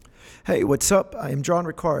Hey, what's up? I am John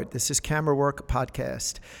Ricard. This is Camera Work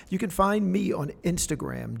Podcast. You can find me on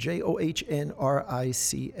Instagram,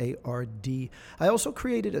 JOHNRICARD. I also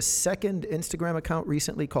created a second Instagram account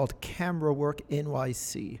recently called Camera Work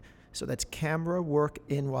NYC. So that's Camera Work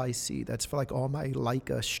NYC. That's for like all my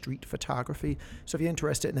Leica street photography. So if you're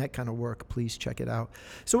interested in that kind of work, please check it out.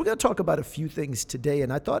 So we're going to talk about a few things today,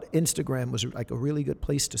 and I thought Instagram was like a really good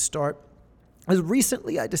place to start. As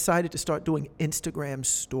recently, I decided to start doing Instagram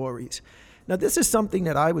stories. Now, this is something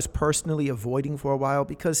that I was personally avoiding for a while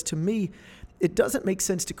because to me, it doesn't make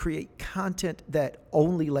sense to create content that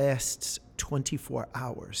only lasts 24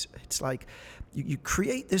 hours. It's like you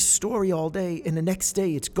create this story all day and the next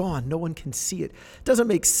day it's gone. No one can see it. It doesn't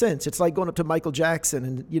make sense. It's like going up to Michael Jackson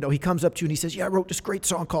and, he comes up to you and he says, yeah, I wrote this great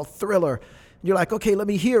song called Thriller. And you're like, okay, let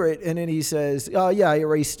me hear it. And then he says, oh, yeah, I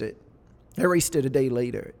erased it. I erased it a day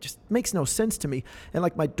later. It just makes no sense to me. And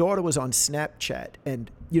like my daughter was on Snapchat and,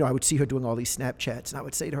 I would see her doing all these Snapchats and I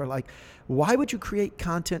would say to her like, why would you create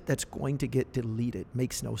content that's going to get deleted?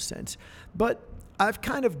 Makes no sense. But I've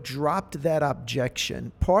kind of dropped that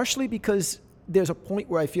objection, partially because there's a point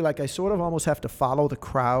where I feel like I sort of almost have to follow the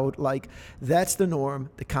crowd. Like that's the norm.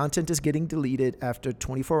 The content is getting deleted after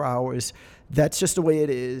 24 hours. That's just the way it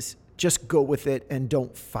is. Just go with it and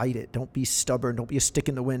don't fight it. Don't be stubborn. Don't be a stick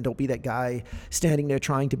in the wind. Don't be that guy standing there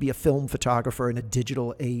trying to be a film photographer in a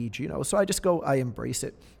digital age, So I just go, I embrace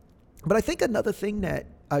it. But I think another thing that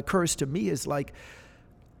occurs to me is like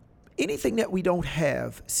anything that we don't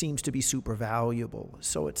have seems to be super valuable.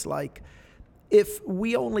 So it's like if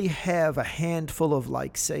we only have a handful of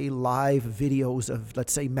like, say, live videos of,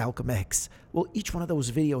 let's say, Malcolm X, well, each one of those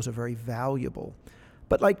videos are very valuable.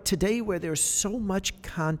 But like today where there's so much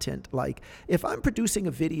content, like if I'm producing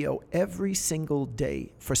a video every single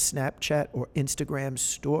day for Snapchat or Instagram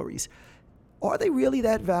stories, are they really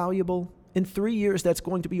that valuable? In 3 years, that's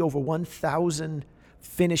going to be over 1,000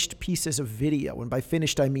 finished pieces of video. And by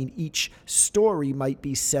finished, I mean each story might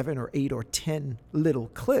be 7 or 8 or 10 little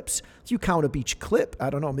clips. If you count up each clip, I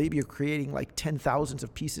don't know, maybe you're creating like 10,000s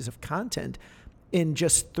of pieces of content in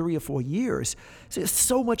just 3 or 4 years. So there's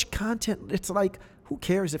so much content. It's like, who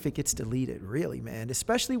cares if it gets deleted, really, man?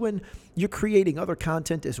 Especially when you're creating other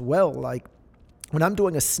content as well. Like when I'm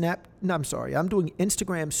doing I'm doing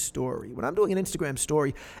Instagram story. When I'm doing an Instagram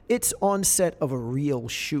story, it's on set of a real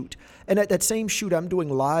shoot. And at that same shoot, I'm doing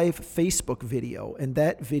live Facebook video. And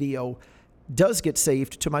that video does get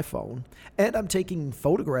saved to my phone. And I'm taking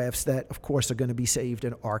photographs that, of course, are going to be saved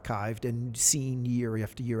and archived and seen year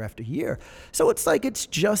after year after year. So it's like it's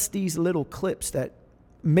just these little clips that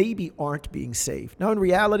maybe aren't being saved. Now, in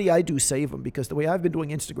reality, I do save them because the way I've been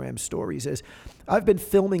doing Instagram stories is I've been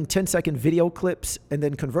filming 10-second video clips and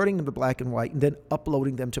then converting them to black and white and then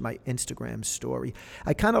uploading them to my Instagram story.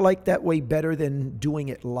 I kind of like that way better than doing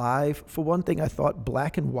it live. For one thing, I thought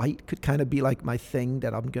black and white could kind of be like my thing,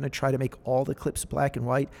 that I'm going to try to make all the clips black and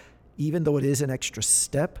white, even though it is an extra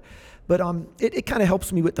step. But it kind of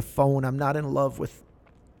helps me with the phone. I'm not in love with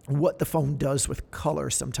what the phone does with color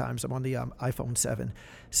sometimes. I'm on the iPhone 7.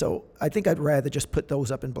 So I think I'd rather just put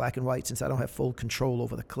those up in black and white since I don't have full control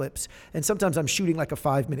over the clips. And sometimes I'm shooting like a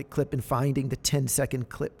 5-minute clip and finding the 10-second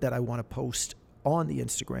clip that I want to post on the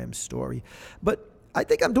Instagram story. But I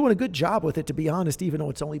think I'm doing a good job with it, to be honest, even though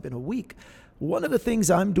it's only been a week. One of the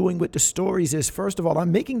things I'm doing with the stories is, first of all,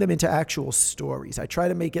 I'm making them into actual stories. I try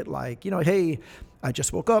to make it like, hey, I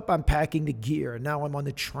just woke up, I'm packing the gear, now I'm on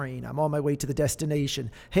the train, I'm on my way to the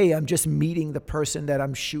destination. Hey, I'm just meeting the person that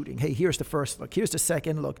I'm shooting. Hey, here's the first look, here's the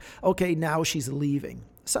second look. Okay, now she's leaving.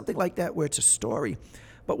 Something like that where it's a story.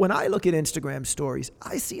 But when I look at Instagram stories,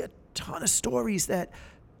 I see a ton of stories that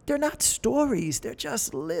they're not stories. They're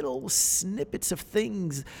just little snippets of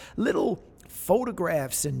things, little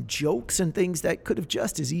photographs and jokes and things that could have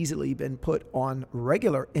just as easily been put on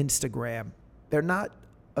regular Instagram. They're not,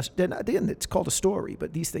 it's called a story,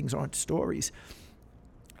 but these things aren't stories.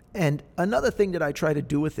 And another thing that I try to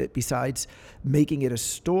do with it besides making it a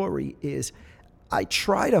story is I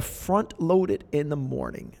try to front load it in the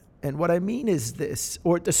morning. And what I mean is this,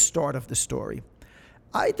 or at the start of the story.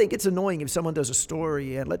 I think it's annoying if someone does a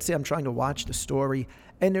story and let's say I'm trying to watch the story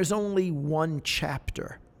and there's only one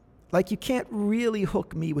chapter. Like you can't really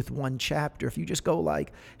hook me with one chapter if you just go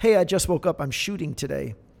like, hey, I just woke up, I'm shooting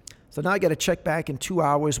today. So now I got to check back in 2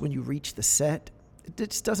 hours when you reach the set. It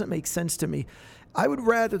just doesn't make sense to me. I would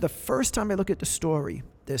rather the first time I look at the story,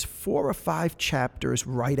 there's 4 or 5 chapters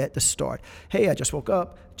right at the start. Hey, I just woke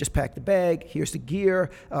up, just packed the bag, here's the gear,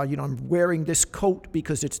 I'm wearing this coat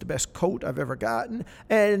because it's the best coat I've ever gotten,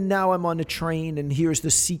 and now I'm on the train, and here's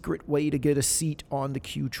the secret way to get a seat on the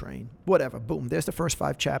Q train. Whatever, boom, there's the first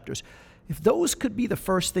 5 chapters. if those could be the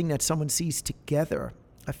first thing that someone sees together,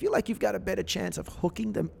 I feel like you've got a better chance of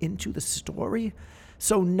hooking them into the story.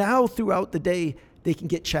 So now throughout the day, they can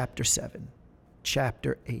get chapter 7,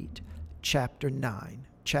 chapter 8, chapter 9,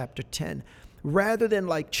 chapter 10, rather than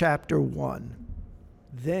like chapter 1,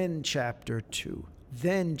 then chapter 2,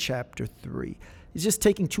 then chapter 3. It's just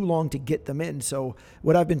taking too long to get them in. So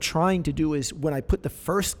what I've been trying to do is when I put the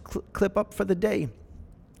first clip up for the day,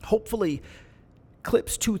 hopefully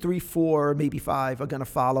clips 2, 3, 4, maybe 5 are going to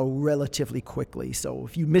follow relatively quickly. So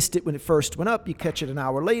if you missed it when it first went up, you catch it an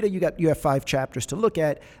hour later, you have 5 chapters to look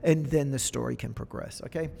at, and then the story can progress,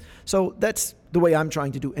 okay? So that's the way I'm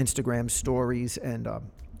trying to do Instagram stories, and,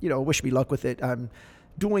 wish me luck with it. I'm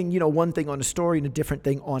doing, one thing on a story and a different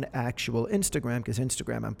thing on actual Instagram, because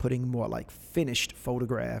Instagram I'm putting more like finished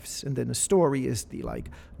photographs, and then the story is the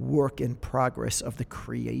like work in progress of the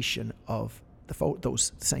creation of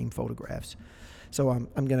those same photographs. So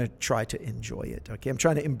I'm going to try to enjoy it, okay? I'm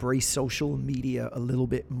trying to embrace social media a little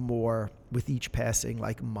bit more with each passing,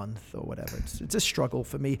 like, month or whatever. It's a struggle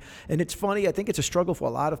for me. And it's funny, I think it's a struggle for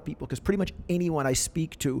a lot of people because pretty much anyone I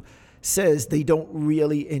speak to says they don't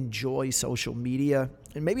really enjoy social media.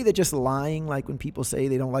 And maybe they're just lying, like when people say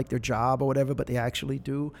they don't like their job or whatever, but they actually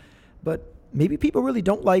do. But maybe people really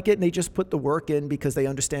don't like it and they just put the work in because they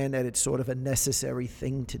understand that it's sort of a necessary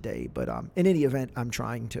thing today. But in any event, I'm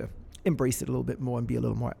trying to embrace it a little bit more and be a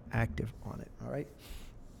little more active on it, all right?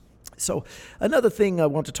 So another thing I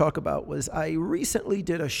want to talk about was I recently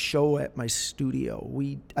did a show at my studio.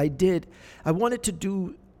 I wanted to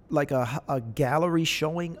do like a gallery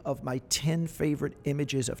showing of my 10 favorite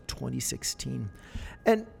images of 2016.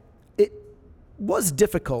 And it was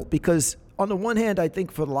difficult because on the one hand, I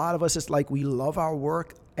think for a lot of us, it's like we love our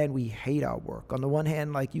work and we hate our work. On the one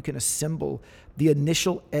hand, like you can assemble the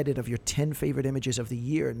initial edit of your 10 favorite images of the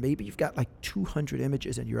year, and maybe you've got like 200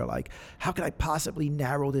 images and you're like, how could I possibly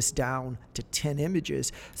narrow this down to 10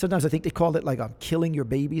 images? Sometimes I think they call it like killing your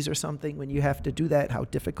babies or something when you have to do that, how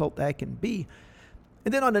difficult that can be.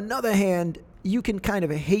 And then on another hand, you can kind of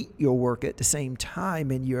hate your work at the same time,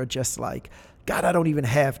 and you're just like, God, I don't even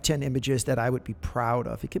have 10 images that I would be proud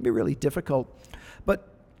of. It can be really difficult. But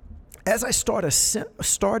as I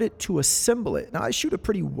started to assemble it, now I shoot a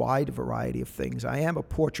pretty wide variety of things. I am a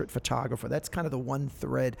portrait photographer. That's kind of the one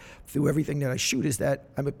thread through everything that I shoot is that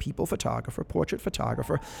I'm a people photographer, portrait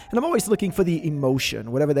photographer, and I'm always looking for the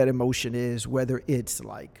emotion, whatever that emotion is, whether it's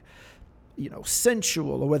like,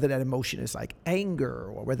 sensual, or whether that emotion is like anger,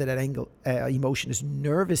 or whether that emotion is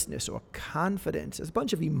nervousness or confidence. There's a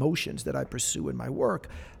bunch of emotions that I pursue in my work,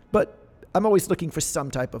 but I'm always looking for some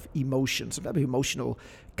type of emotion, some type of emotional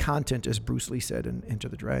content, as Bruce Lee said in Enter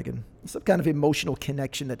the Dragon, some kind of emotional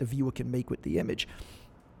connection that the viewer can make with the image.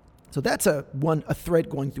 So that's a thread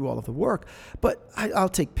going through all of the work. But I'll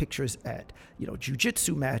take pictures at,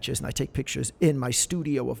 jiu-jitsu matches, and I take pictures in my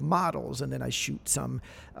studio of models, and then I shoot some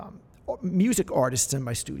music artists in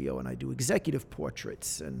my studio, and I do executive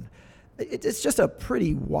portraits, and it's just a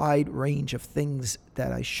pretty wide range of things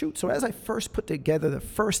that I shoot. So as I first put together the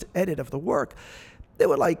first edit of the work, there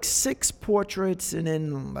were like 6 portraits and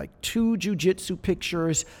then like 2 jiu-jitsu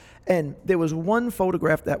pictures, and there was one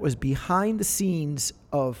photograph that was behind the scenes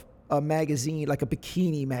of a magazine, like a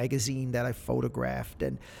bikini magazine that I photographed.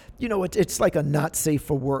 And, it's like a not safe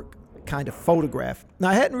for work kind of photograph. Now,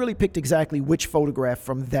 I hadn't really picked exactly which photograph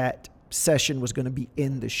from that session was going to be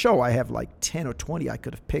in the show. I have like 10 or 20 I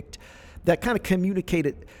could have picked that kind of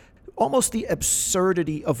communicated almost the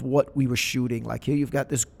absurdity of what we were shooting. Like here you've got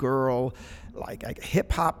this girl, like a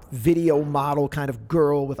hip-hop video model kind of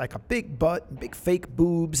girl with like a big butt and big fake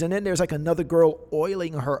boobs, and then there's like another girl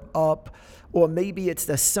oiling her up, or maybe it's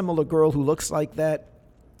the similar girl who looks like that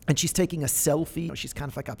and she's taking a selfie. She's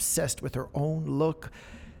kind of like obsessed with her own look.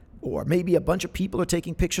 Or maybe a bunch of people are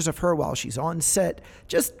taking pictures of her while she's on set.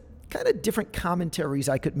 Just kind of different commentaries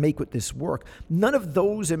I could make with this work. None of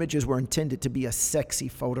those images were intended to be a sexy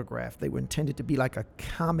photograph. They were intended to be like a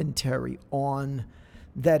commentary on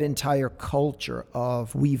that entire culture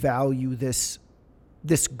of we value this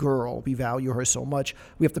girl. We value her so much.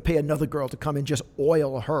 We have to pay another girl to come and just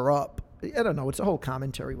oil her up. I don't know. It's a whole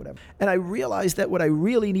commentary, whatever. And I realized that what I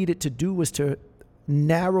really needed to do was to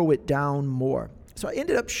narrow it down more. So I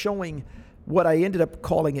ended up showing what I ended up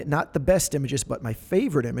calling it, not the best images, but my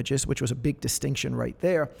favorite images, which was a big distinction right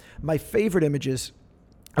there. My favorite images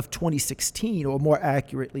of 2016, or more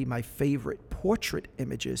accurately, my favorite portrait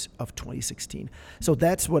images of 2016. So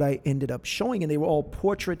that's what I ended up showing, and they were all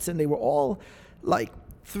portraits, and they were all like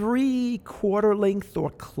 3/4 length or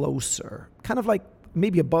closer, kind of like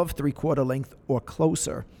maybe above 3/4 length or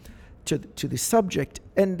closer. to the subject,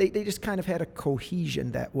 and they just kind of had a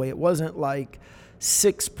cohesion that way. It wasn't like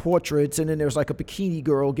 6 portraits and then there's like a bikini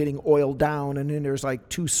girl getting oiled down and then there's like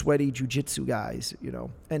 2 sweaty jiu-jitsu guys,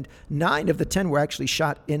 And 9 of the 10 were actually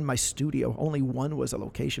shot in my studio. Only 1 was a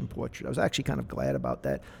location portrait. I was actually kind of glad about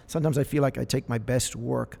that. Sometimes I feel like I take my best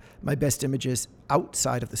work, my best images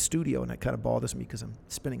outside of the studio, and that kind of bothers me because I'm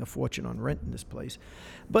spending a fortune on rent in this place.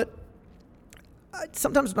 But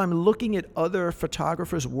sometimes when I'm looking at other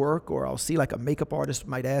photographers' work, or I'll see like a makeup artist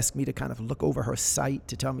might ask me to kind of look over her site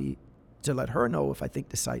to tell me, to let her know if I think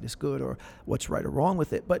the site is good or what's right or wrong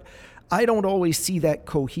with it. But I don't always see that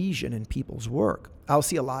cohesion in people's work. I'll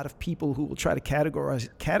see a lot of people who will try to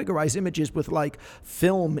categorize images with like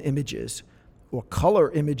film images or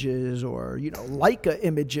color images or, Leica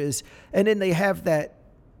images. And then they have that,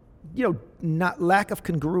 not lack of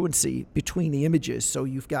congruency between the images. So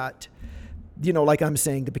you've got, like I'm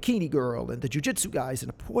saying, the bikini girl and the jiu-jitsu guys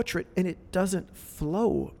and a portrait, and it doesn't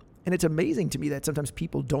flow. And it's amazing to me that sometimes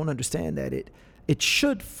people don't understand that it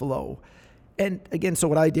should flow. And again, so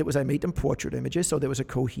what I did was I made them portrait images, so there was a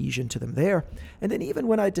cohesion to them there. And then even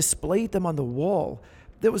when I displayed them on the wall,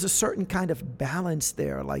 there was a certain kind of balance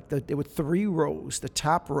there. Like there were 3 rows. The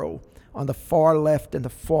top row on the far left and the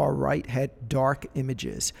far right had dark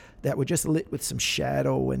images that were just lit with some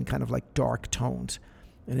shadow and kind of like dark tones.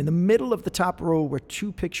 And in the middle of the top row were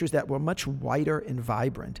 2 pictures that were much whiter and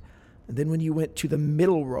vibrant. And then when you went to the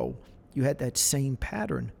middle row, you had that same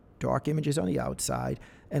pattern, dark images on the outside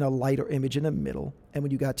and a lighter image in the middle. And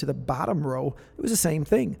when you got to the bottom row, it was the same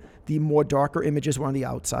thing. The more darker images were on the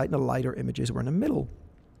outside and the lighter images were in the middle.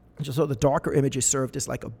 So the darker images served as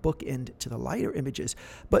like a bookend to the lighter images.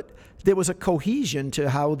 But there was a cohesion to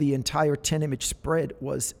how the entire 10-image spread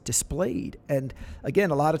was displayed. And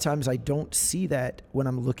again, a lot of times I don't see that when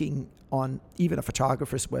I'm looking on even a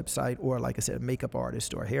photographer's website or, like I said, a makeup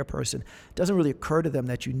artist or a hair person. It doesn't really occur to them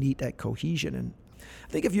that you need that cohesion. And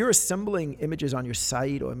I think if you're assembling images on your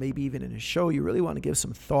site or maybe even in a show, you really want to give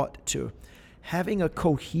some thought to having a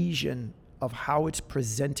cohesion of how it's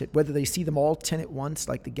presented, whether they see them all 10 at once,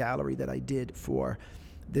 like the gallery that I did for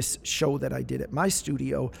this show that I did at my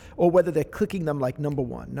studio, or whether they're clicking them like number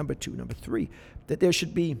 1, number 2, number 3, that there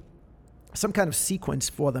should be some kind of sequence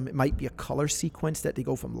for them. It might be a color sequence that they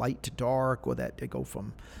go from light to dark, or that they go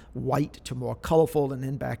from white to more colorful and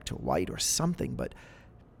then back to white or something. But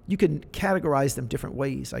you can categorize them different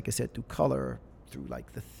ways, like I said, through color, through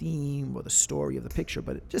like the theme or the story of the picture.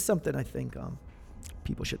 But it's just something I think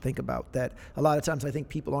people should think about, that a lot of times I think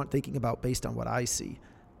people aren't thinking about based on what I see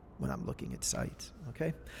when I'm looking at sites.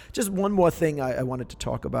 Okay, just one more thing I wanted to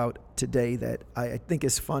talk about today that I think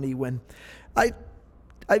is funny. When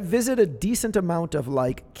I visit a decent amount of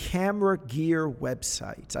like camera gear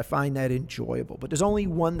websites, I find that enjoyable, but there's only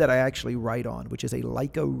one that I actually write on, which is a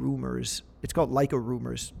Leica Rumors. It's called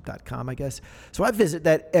LeicaRumors.com, I guess. So I visit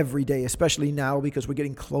that every day, especially now because we're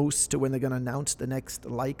getting close to when they're going to announce the next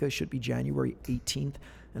Leica. Should be January 18th.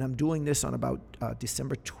 And I'm doing this on about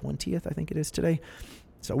December 20th, I think it is today.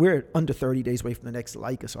 So we're under 30 days away from the next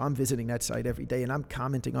Leica. So I'm visiting that site every day and I'm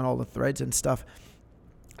commenting on all the threads and stuff.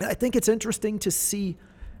 And I think it's interesting to see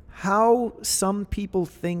how some people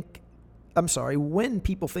when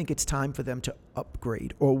people think it's time for them to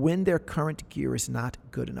upgrade or when their current gear is not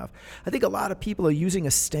good enough. I think a lot of people are using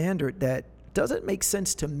a standard that doesn't make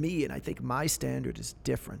sense to me, and I think my standard is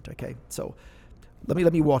different, okay? So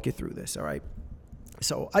let me walk you through this, all right?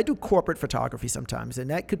 So I do corporate photography sometimes, and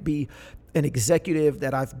that could be an executive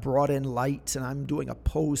that I've brought in lights and I'm doing a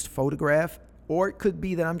posed photograph, or it could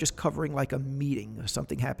be that I'm just covering like a meeting or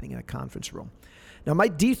something happening in a conference room. Now, my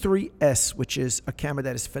D3S, which is a camera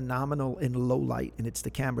that is phenomenal in low light, and it's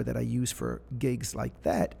the camera that I use for gigs like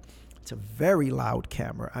that, it's a very loud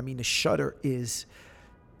camera. I mean, the shutter is,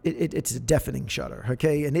 it's a deafening shutter,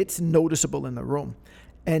 okay? And it's noticeable in the room.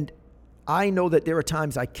 And I know that there are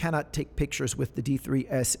times I cannot take pictures with the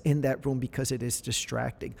D3S in that room because it is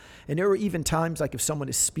distracting. And there are even times, like if someone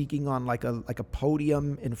is speaking on like a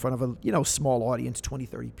podium in front of a small audience, 20,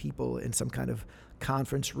 30 people in some kind of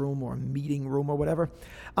conference room or a meeting room or whatever,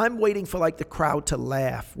 I'm waiting for like the crowd to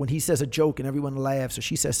laugh when he says a joke and everyone laughs, or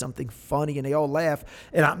she says something funny and they all laugh,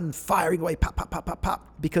 and I'm firing away, pop, pop, pop, pop,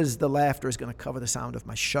 pop, because the laughter is going to cover the sound of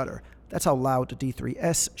my shutter. That's how loud the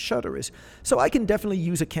D3S shutter is. So I can definitely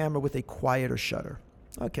use a camera with a quieter shutter.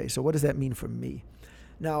 Okay, so what does that mean for me?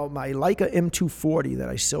 Now, my Leica M240 that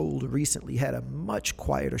I sold recently had a much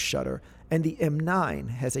quieter shutter, and the M9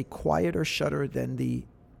 has a quieter shutter than the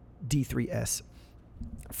D3S.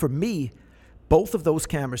 For me, both of those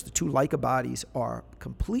cameras, the 2 Leica bodies, are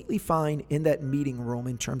completely fine in that meeting room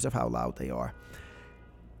in terms of how loud they are.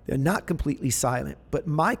 They're not completely silent, but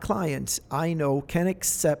my clients, I know, can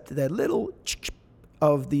accept that little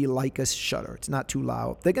of the Leica shutter. It's not too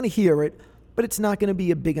loud. They're going to hear it, but it's not going to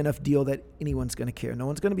be a big enough deal that anyone's going to care. No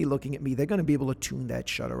one's going to be looking at me. They're going to be able to tune that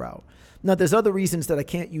shutter out. Now, there's other reasons that I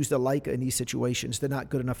can't use the Leica in these situations. They're not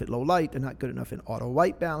good enough at low light. They're not good enough in auto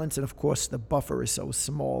white balance. And of course, the buffer is so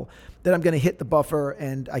small that I'm going to hit the buffer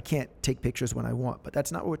and I can't take pictures when I want. But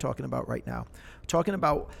that's not what we're talking about right now. We're talking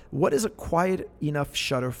about what is a quiet enough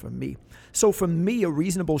shutter for me. So for me, a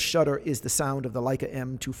reasonable shutter is the sound of the Leica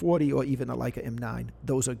M240 or even the Leica M9.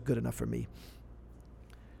 Those are good enough for me.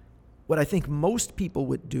 What I think most people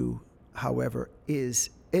would do, however, is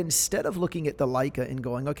instead of looking at the Leica and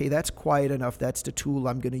going, okay, that's quiet enough, that's the tool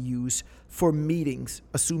I'm going to use for meetings,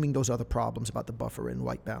 assuming those other problems about the buffer and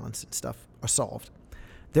white balance and stuff are solved,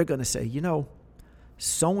 they're going to say,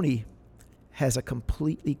 Sony has a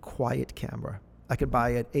completely quiet camera. I could buy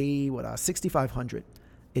a 6500.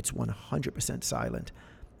 It's 100% silent.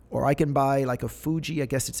 Or I can buy like a Fuji, I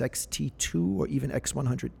guess it's X-T2 or even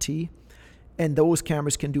X100T. And those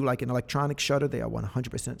cameras can do like an electronic shutter. They are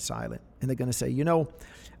 100% silent. And they're going to say,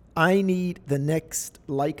 I need the next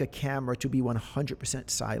Leica camera to be 100%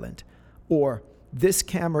 silent. Or this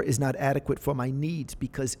camera is not adequate for my needs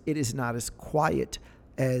because it is not as quiet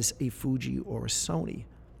as a Fuji or a Sony.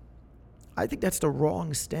 I think that's the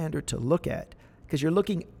wrong standard to look at because you're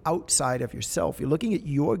looking outside of yourself. You're looking at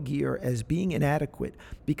your gear as being inadequate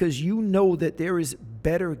because you know that there is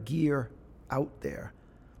better gear out there.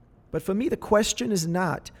 But for me, the question is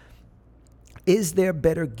not, is there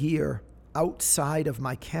better gear outside of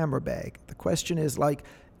my camera bag? The question is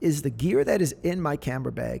is the gear that is in my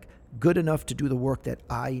camera bag good enough to do the work that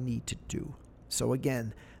I need to do? So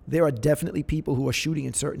again, there are definitely people who are shooting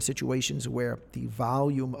in certain situations where the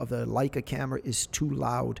volume of the Leica camera is too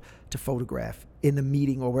loud to photograph in the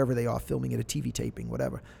meeting or wherever they are filming at a TV taping,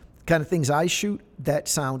 whatever. The kind of things I shoot, that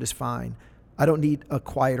sound is fine. I don't need a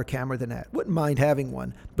quieter camera than that. Wouldn't mind having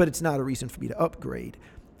one, but it's not a reason for me to upgrade.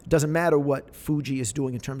 It doesn't matter what Fuji is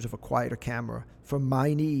doing in terms of a quieter camera. For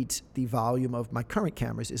my needs, the volume of my current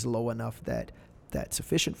cameras is low enough that that's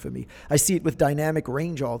sufficient for me. I see it with dynamic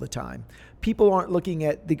range all the time. People aren't looking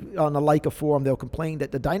at on the Leica forum, they'll complain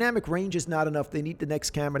that the dynamic range is not enough. They need the next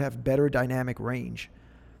camera to have better dynamic range.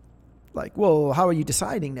 Well, how are you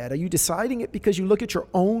deciding that? Are you deciding it because you look at your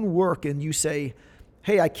own work and you say,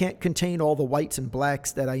 hey, I can't contain all the whites and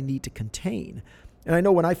blacks that I need to contain? And I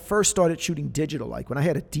know when I first started shooting digital, like when I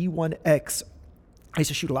had a D1X, I used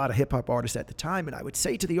to shoot a lot of hip-hop artists at the time, and I would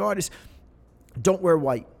say to the artists, don't wear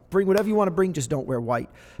white. Bring whatever you want to bring, just don't wear white.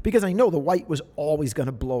 Because I know the white was always going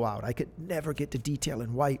to blow out. I could never get to detail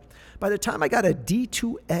in white. By the time I got a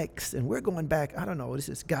D2X, and we're going back, I don't know, this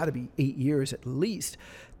has got to be 8 years at least,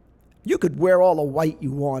 you could wear all the white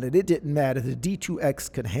you wanted. It didn't matter. The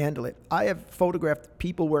D2X could handle it. I have photographed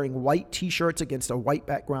people wearing white T-shirts against a white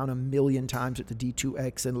background a million times with the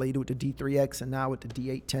D2X and later with the D3X and now with the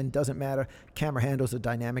D810. Doesn't matter. Camera handles the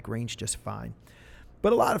dynamic range just fine.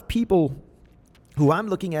 But a lot of people who I'm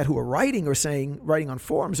looking at who are writing on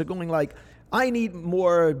forums are going like, I need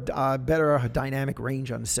more, better dynamic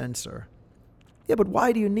range on the sensor. Yeah, but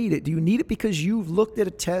why do you need it? Do you need it because you've looked at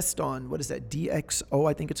a test on, what is that, DxO,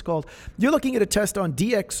 I think it's called? You're looking at a test on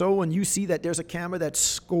DxO and you see that there's a camera that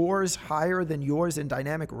scores higher than yours in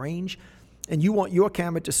dynamic range, and you want your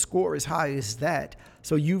camera to score as high as that.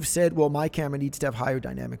 So you've said, well, my camera needs to have higher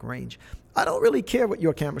dynamic range. I don't really care what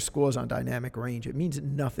your camera scores on dynamic range. It means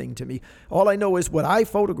nothing to me. All I know is what I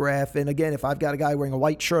photograph, and again, if I've got a guy wearing a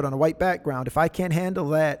white shirt on a white background, if I can't handle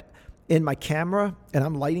that in my camera and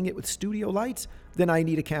I'm lighting it with studio lights, then I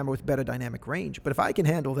need a camera with better dynamic range. But if I can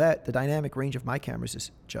handle that, the dynamic range of my cameras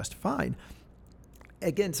is just fine.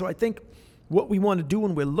 Again, so I think what we want to do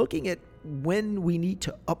when we're looking at when we need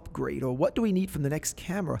to upgrade or what do we need from the next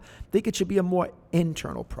camera, I think it should be a more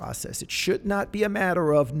internal process. It should not be a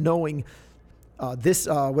matter of knowing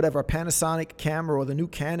whatever a Panasonic camera or the new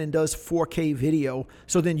Canon does 4K video,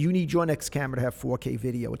 so then you need your next camera to have 4K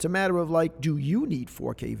video. It's a matter of do you need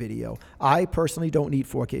 4K video? I personally don't need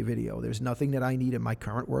 4K video. There's nothing that I need in my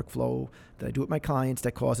current workflow that I do with my clients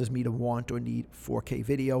that causes me to want or need 4K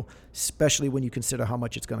video, especially when you consider how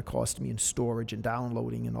much it's going to cost me in storage and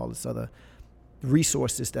downloading and all this other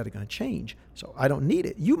resources that are going to change. So I don't need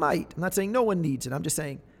it. You might. I'm not saying no one needs it. I'm just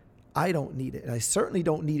saying I don't need it. And I certainly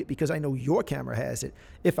don't need it because I know your camera has it.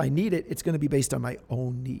 If I need it, it's going to be based on my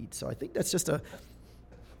own needs. So I think that's just a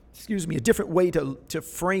different way to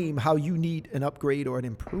frame how you need an upgrade or an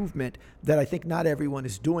improvement that I think not everyone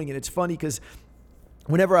is doing. And it's funny because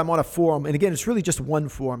whenever I'm on a forum, and again, it's really just one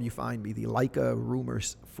forum you find me, the Leica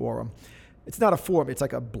Rumors forum, it's not a forum, it's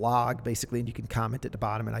like a blog basically, and you can comment at the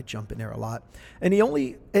bottom, and I jump in there a lot. And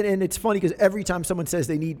and it's funny because every time someone says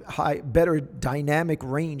they need better dynamic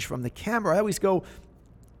range from the camera, I always go,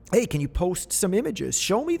 hey, can you post some images?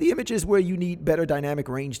 Show me the images where you need better dynamic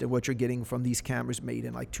range than what you're getting from these cameras made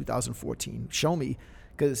in like 2014. Show me,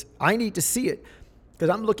 because I need to see it. Because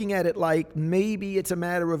I'm looking at it like maybe it's a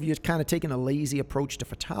matter of you kind of taking a lazy approach to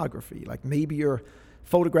photography. Like maybe you're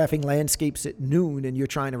photographing landscapes at noon and you're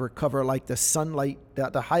trying to recover like the sunlight,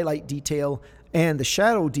 the highlight detail and the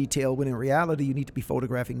shadow detail, when in reality you need to be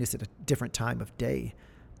photographing this at a different time of day.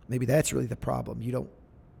 Maybe that's really the problem.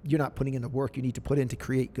 You're not putting in the work you need to put in to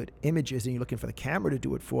create good images, and you're looking for the camera to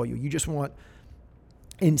do it for you. You just want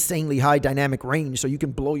insanely high dynamic range so you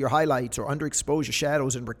can blow your highlights or underexpose your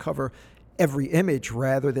shadows and recover every image,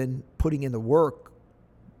 rather than putting in the work,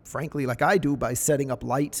 frankly, like I do, by setting up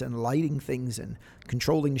lights and lighting things and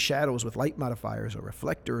controlling the shadows with light modifiers or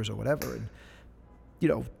reflectors or whatever,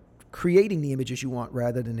 and, creating the images you want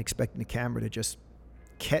rather than expecting the camera to just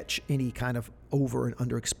catch any kind of over and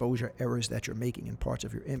underexposure errors that you're making in parts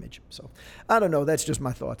of your image. So I don't know. That's just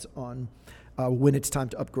my thoughts on when it's time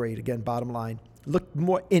to upgrade. Again, bottom line, look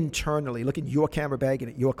more internally. Look at your camera bag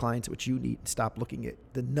and at your clients, what you need. Stop looking at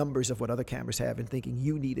the numbers of what other cameras have and thinking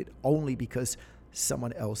you need it only because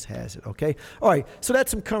someone else has it. Okay. All right. So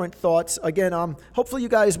that's some current thoughts. Again, hopefully you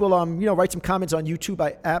guys will, write some comments on YouTube.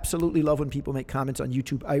 I absolutely love when people make comments on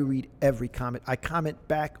YouTube. I read every comment. I comment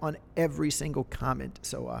back on every single comment.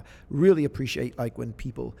 So really appreciate like when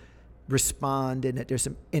people respond and that there's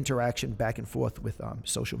some interaction back and forth with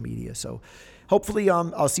social media. So hopefully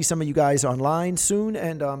I'll see some of you guys online soon.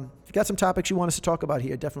 And if you got some topics you want us to talk about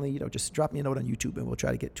here, definitely, just drop me a note on YouTube and we'll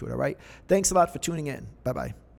try to get to it. All right. Thanks a lot for tuning in. Bye-bye.